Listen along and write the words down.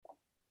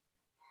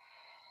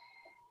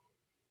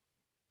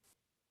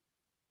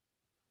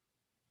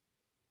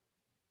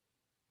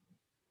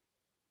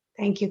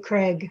Thank you,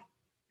 Craig.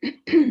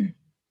 I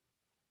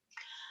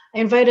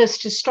invite us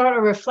to start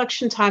our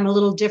reflection time a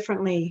little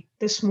differently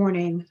this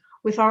morning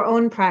with our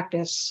own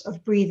practice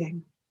of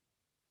breathing.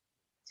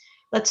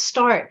 Let's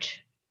start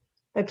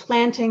by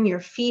planting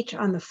your feet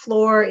on the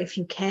floor if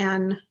you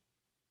can,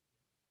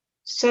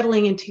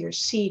 settling into your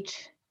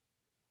seat,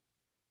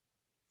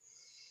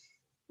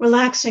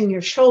 relaxing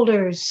your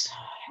shoulders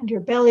and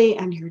your belly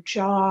and your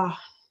jaw,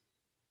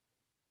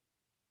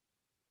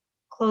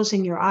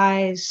 closing your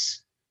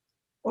eyes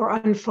or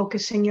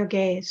unfocusing your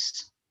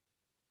gaze.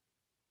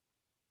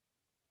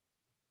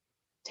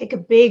 Take a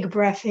big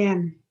breath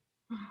in.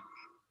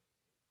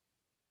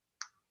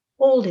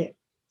 Hold it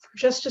for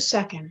just a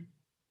second.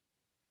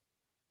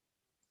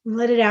 And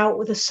let it out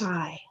with a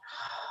sigh.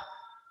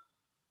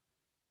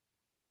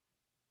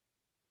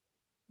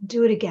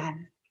 Do it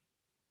again.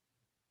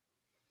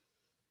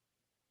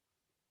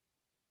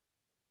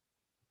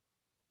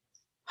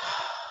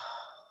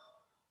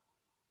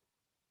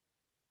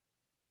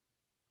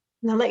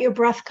 Now let your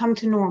breath come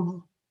to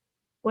normal,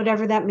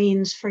 whatever that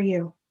means for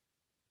you.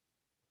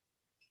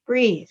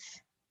 Breathe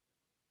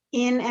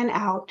in and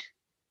out,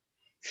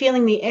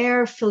 feeling the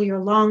air fill your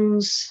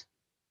lungs,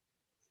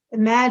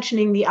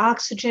 imagining the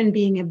oxygen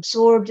being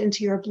absorbed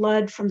into your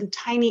blood from the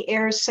tiny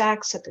air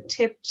sacs at the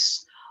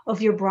tips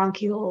of your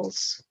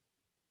bronchioles.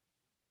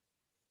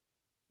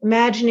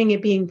 Imagining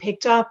it being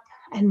picked up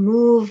and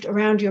moved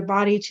around your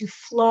body to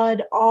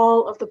flood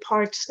all of the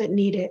parts that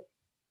need it.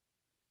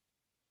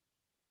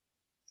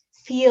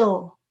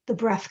 Feel the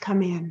breath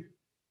come in.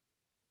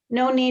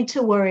 No need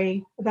to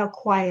worry about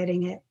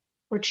quieting it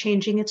or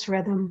changing its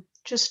rhythm.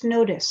 Just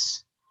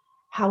notice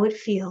how it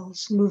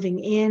feels moving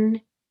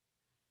in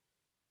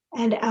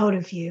and out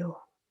of you.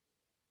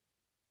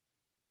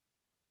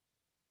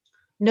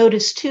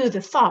 Notice too the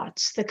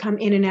thoughts that come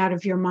in and out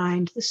of your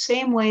mind, the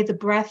same way the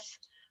breath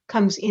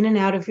comes in and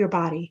out of your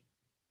body.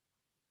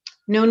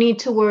 No need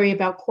to worry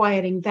about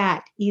quieting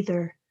that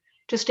either.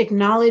 Just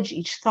acknowledge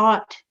each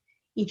thought,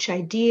 each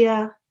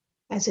idea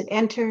as it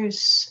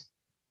enters,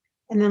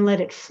 and then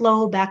let it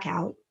flow back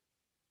out.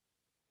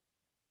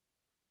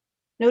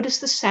 Notice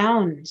the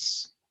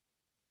sounds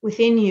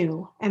within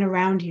you and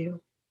around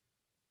you.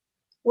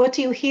 What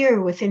do you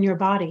hear within your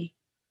body,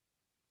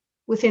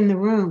 within the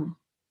room,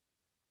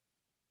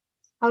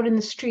 out in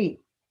the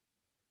street?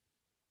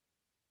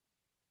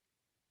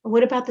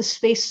 What about the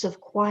spaces of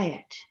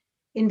quiet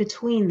in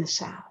between the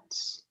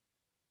sounds?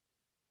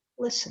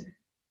 Listen.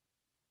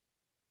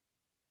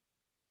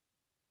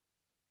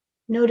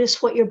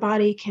 Notice what your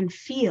body can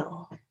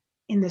feel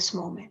in this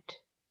moment.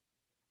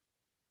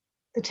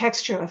 The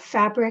texture of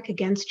fabric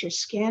against your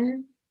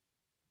skin,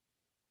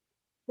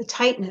 the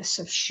tightness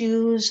of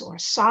shoes or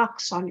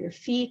socks on your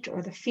feet,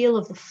 or the feel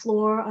of the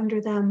floor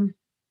under them.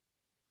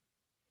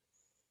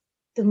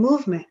 The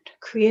movement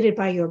created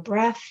by your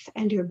breath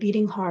and your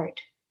beating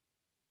heart.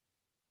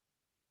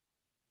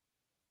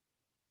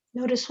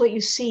 Notice what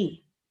you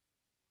see.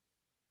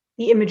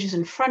 The images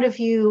in front of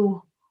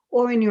you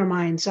or in your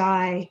mind's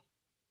eye,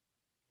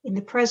 in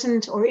the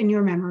present or in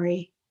your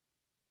memory.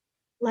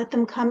 Let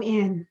them come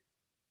in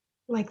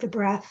like the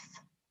breath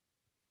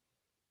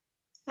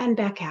and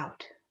back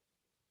out.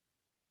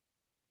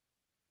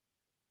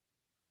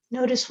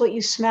 Notice what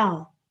you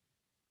smell,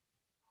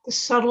 the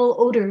subtle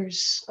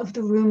odors of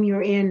the room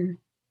you're in.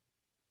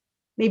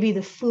 Maybe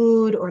the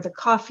food or the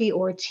coffee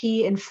or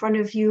tea in front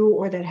of you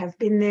or that have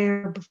been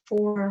there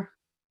before.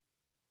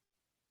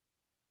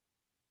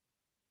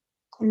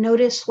 And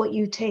notice what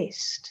you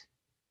taste.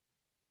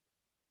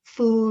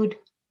 Food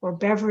or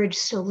beverage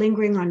still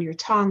lingering on your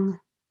tongue,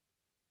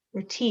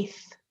 your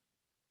teeth,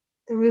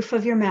 the roof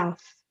of your mouth.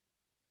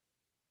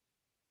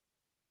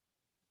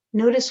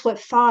 Notice what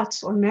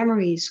thoughts or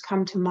memories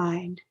come to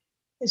mind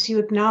as you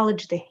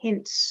acknowledge the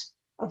hints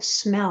of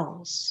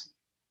smells.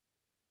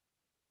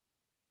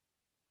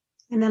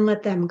 And then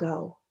let them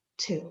go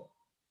too.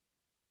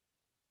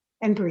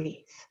 And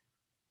breathe.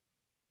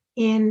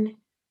 In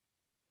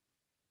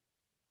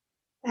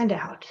and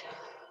out.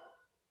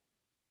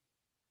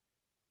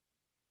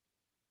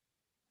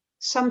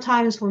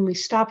 Sometimes when we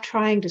stop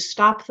trying to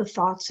stop the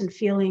thoughts and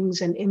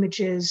feelings and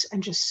images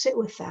and just sit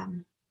with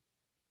them,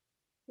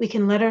 we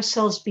can let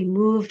ourselves be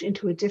moved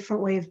into a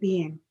different way of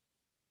being.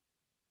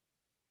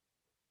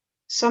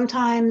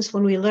 Sometimes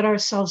when we let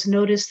ourselves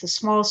notice the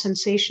small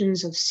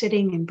sensations of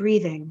sitting and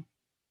breathing,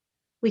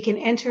 we can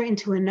enter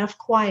into enough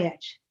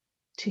quiet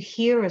to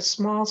hear a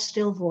small,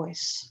 still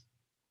voice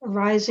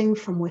arising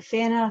from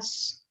within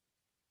us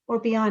or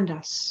beyond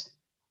us.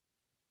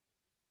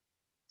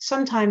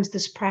 Sometimes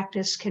this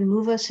practice can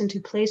move us into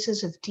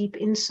places of deep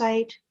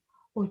insight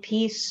or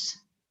peace.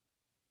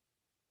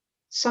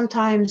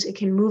 Sometimes it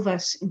can move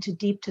us into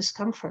deep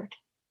discomfort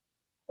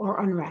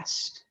or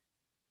unrest.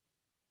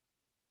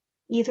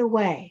 Either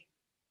way,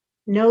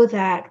 know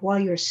that while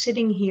you're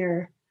sitting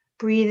here,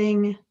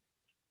 breathing,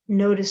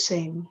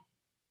 noticing,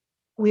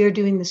 we are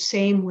doing the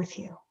same with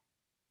you.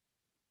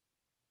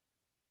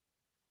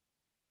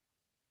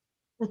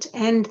 Let's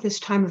end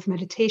this time of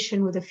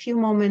meditation with a few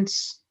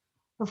moments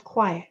of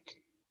quiet.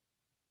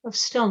 of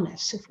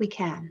stillness if we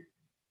can,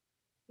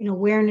 in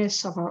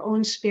awareness of our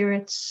own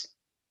spirits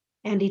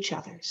and each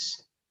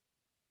other's.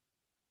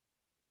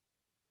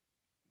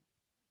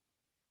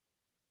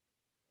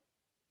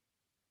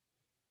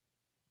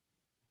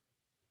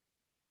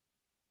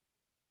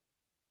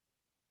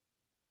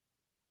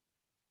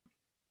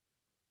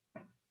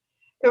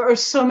 There are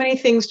so many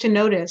things to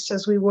notice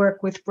as we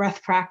work with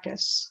breath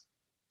practice.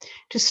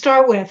 To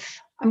start with,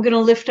 I'm going to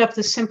lift up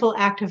the simple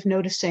act of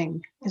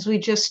noticing, as we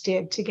just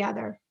did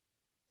together.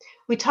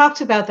 We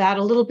talked about that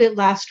a little bit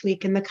last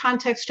week in the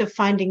context of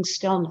finding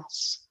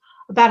stillness,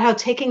 about how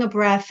taking a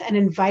breath and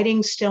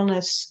inviting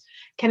stillness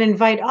can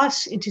invite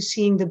us into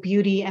seeing the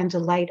beauty and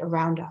delight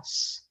around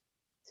us.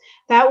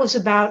 That was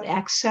about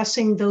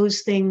accessing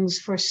those things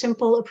for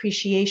simple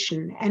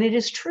appreciation. And it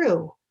is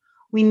true.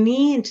 We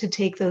need to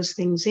take those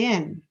things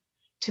in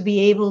to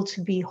be able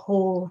to be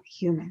whole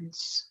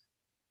humans.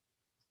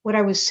 What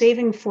I was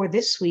saving for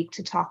this week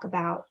to talk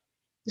about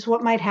is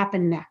what might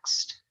happen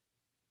next.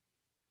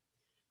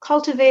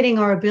 Cultivating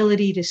our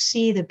ability to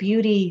see the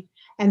beauty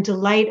and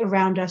delight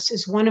around us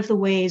is one of the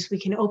ways we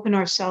can open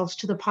ourselves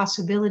to the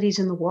possibilities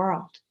in the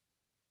world.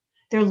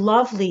 They're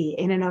lovely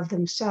in and of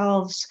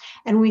themselves,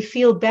 and we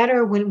feel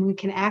better when we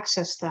can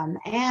access them.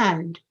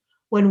 And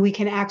when we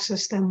can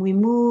access them, we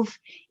move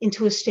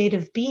into a state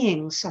of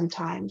being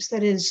sometimes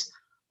that is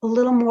a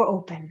little more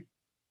open.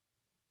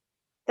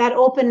 That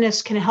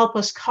openness can help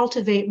us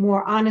cultivate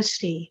more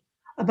honesty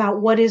about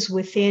what is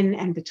within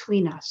and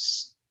between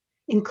us,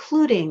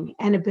 including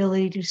an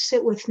ability to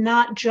sit with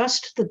not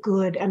just the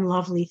good and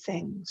lovely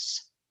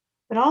things,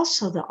 but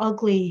also the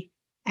ugly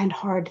and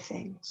hard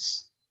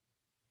things.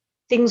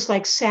 Things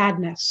like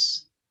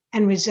sadness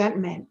and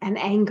resentment and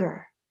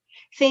anger,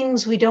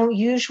 things we don't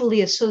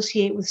usually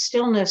associate with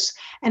stillness,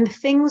 and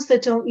things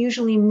that don't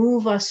usually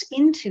move us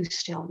into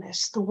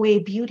stillness the way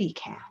beauty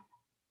can.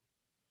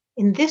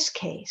 In this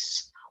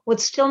case, what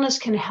stillness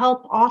can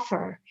help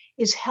offer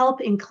is help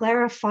in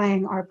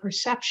clarifying our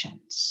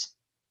perceptions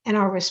and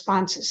our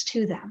responses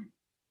to them.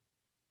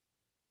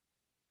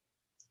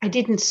 I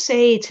didn't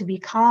say to be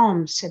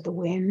calm, said the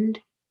wind.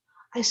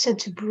 I said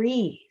to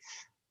breathe.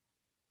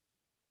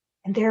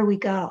 And there we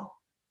go.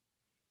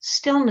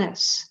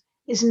 Stillness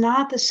is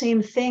not the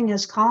same thing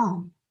as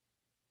calm.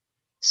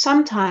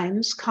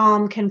 Sometimes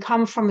calm can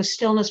come from a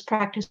stillness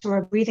practice or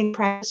a breathing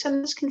practice,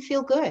 and this can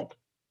feel good.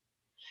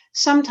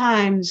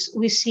 Sometimes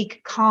we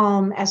seek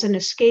calm as an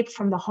escape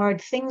from the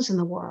hard things in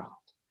the world,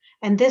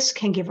 and this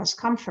can give us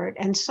comfort,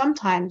 and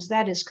sometimes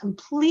that is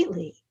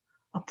completely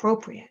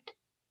appropriate.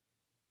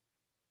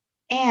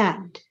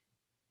 And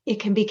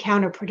it can be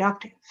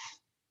counterproductive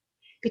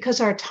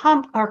because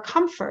our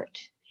comfort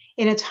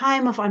in a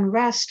time of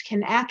unrest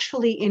can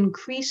actually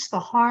increase the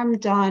harm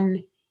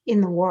done in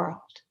the world,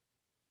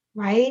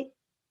 right?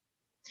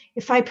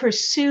 If I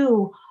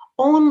pursue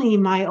only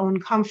my own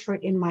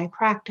comfort in my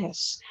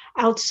practice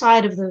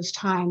outside of those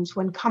times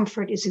when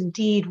comfort is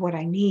indeed what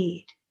I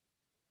need,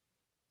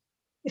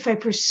 if I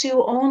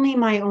pursue only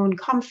my own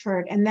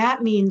comfort, and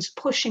that means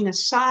pushing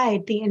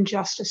aside the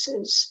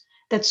injustices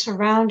that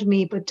surround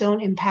me but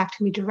don't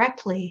impact me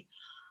directly,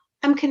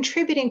 I'm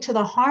contributing to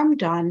the harm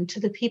done to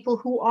the people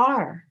who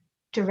are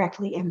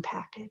directly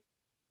impacted.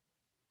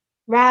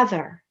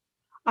 Rather,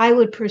 I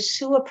would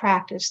pursue a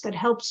practice that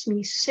helps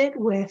me sit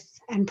with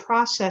and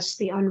process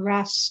the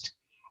unrest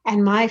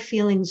and my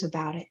feelings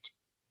about it,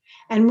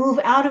 and move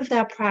out of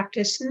that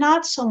practice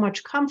not so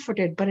much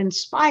comforted, but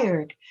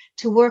inspired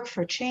to work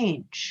for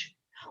change,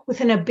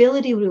 with an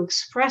ability to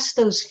express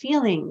those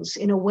feelings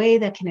in a way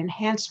that can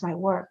enhance my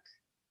work.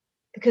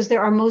 Because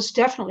there are most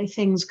definitely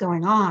things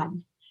going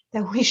on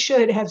that we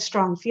should have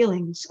strong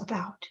feelings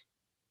about.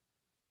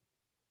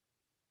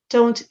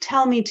 Don't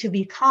tell me to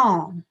be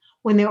calm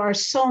when there are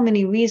so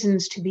many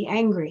reasons to be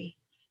angry,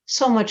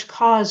 so much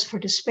cause for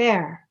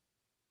despair.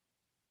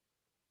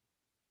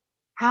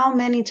 How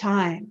many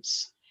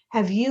times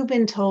have you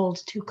been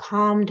told to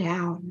calm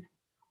down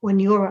when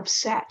you're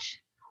upset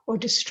or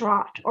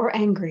distraught or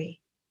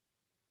angry?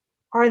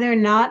 Are there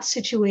not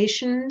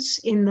situations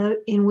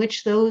in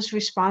which those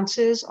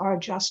responses are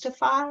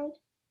justified,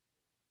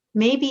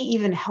 maybe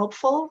even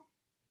helpful?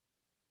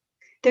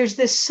 There's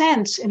this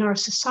sense in our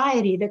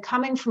society that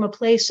coming from a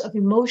place of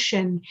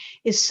emotion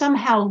is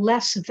somehow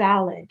less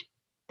valid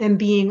than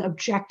being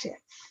objective,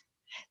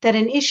 that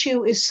an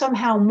issue is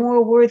somehow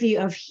more worthy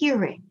of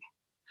hearing,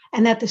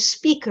 and that the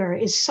speaker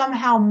is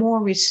somehow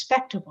more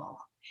respectable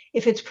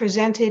if it's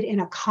presented in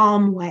a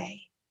calm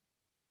way.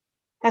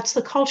 That's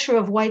the culture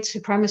of white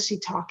supremacy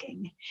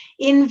talking,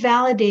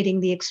 invalidating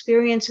the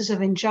experiences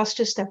of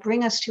injustice that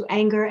bring us to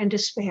anger and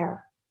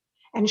despair,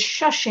 and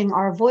shushing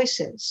our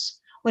voices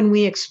when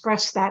we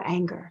express that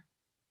anger.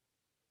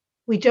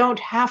 We don't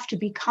have to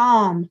be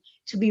calm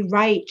to be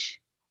right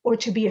or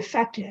to be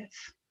effective.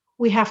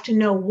 We have to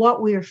know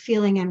what we are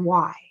feeling and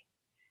why.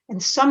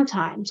 And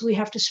sometimes we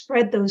have to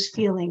spread those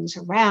feelings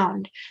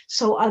around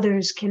so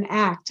others can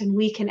act and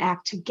we can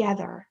act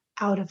together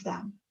out of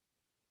them.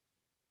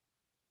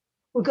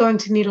 We're going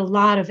to need a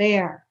lot of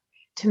air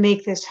to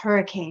make this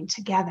hurricane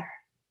together.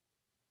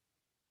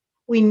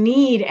 We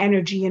need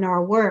energy in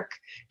our work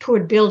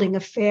toward building a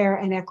fair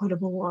and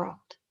equitable world.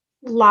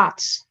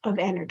 Lots of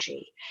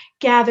energy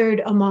gathered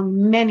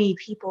among many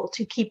people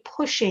to keep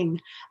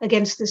pushing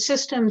against the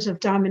systems of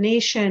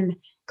domination,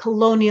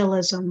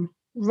 colonialism,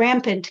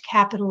 rampant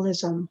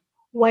capitalism,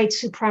 white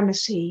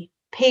supremacy,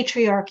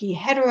 patriarchy,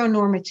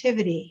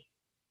 heteronormativity,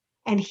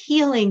 and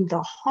healing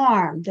the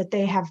harm that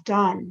they have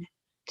done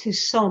to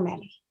so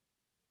many.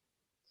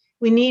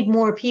 We need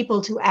more people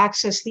to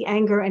access the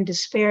anger and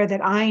despair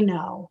that I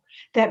know,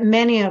 that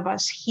many of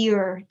us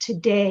here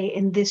today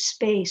in this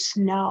space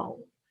know,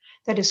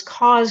 that is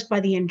caused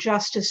by the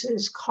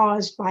injustices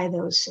caused by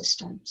those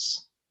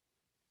systems.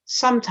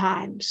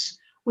 Sometimes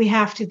we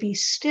have to be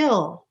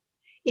still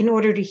in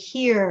order to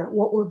hear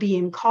what we're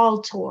being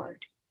called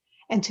toward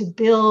and to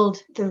build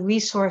the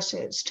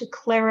resources to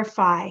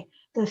clarify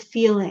the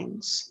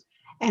feelings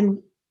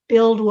and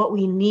build what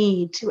we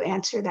need to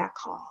answer that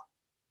call.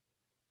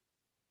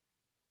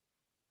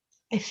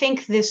 I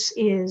think this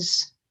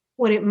is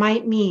what it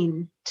might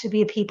mean to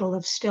be a people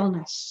of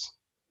stillness,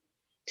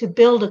 to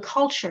build a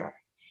culture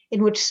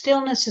in which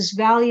stillness is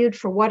valued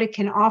for what it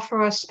can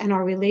offer us and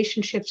our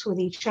relationships with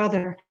each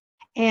other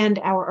and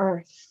our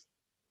earth,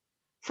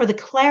 for the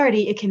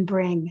clarity it can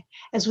bring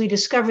as we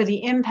discover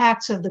the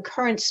impacts of the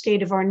current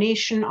state of our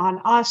nation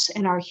on us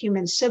and our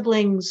human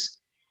siblings,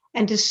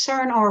 and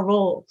discern our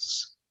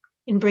roles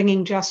in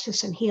bringing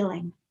justice and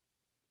healing.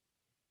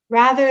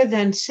 Rather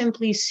than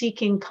simply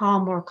seeking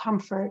calm or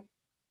comfort,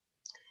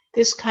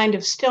 this kind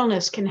of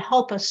stillness can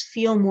help us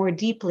feel more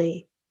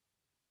deeply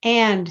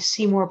and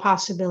see more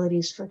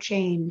possibilities for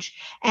change,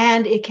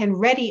 and it can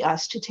ready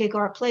us to take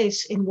our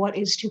place in what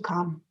is to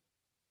come.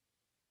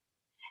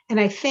 And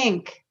I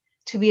think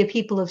to be a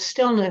people of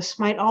stillness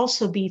might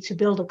also be to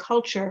build a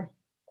culture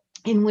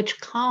in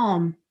which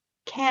calm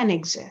can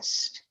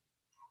exist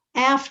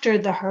after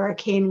the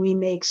hurricane we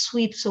make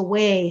sweeps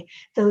away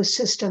those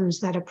systems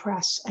that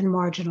oppress and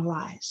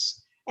marginalize,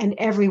 and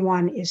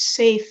everyone is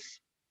safe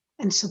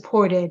and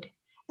supported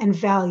and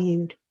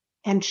valued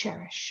and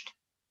cherished.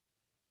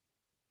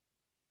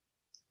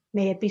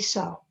 May it be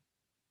so.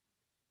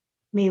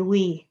 May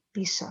we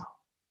be so.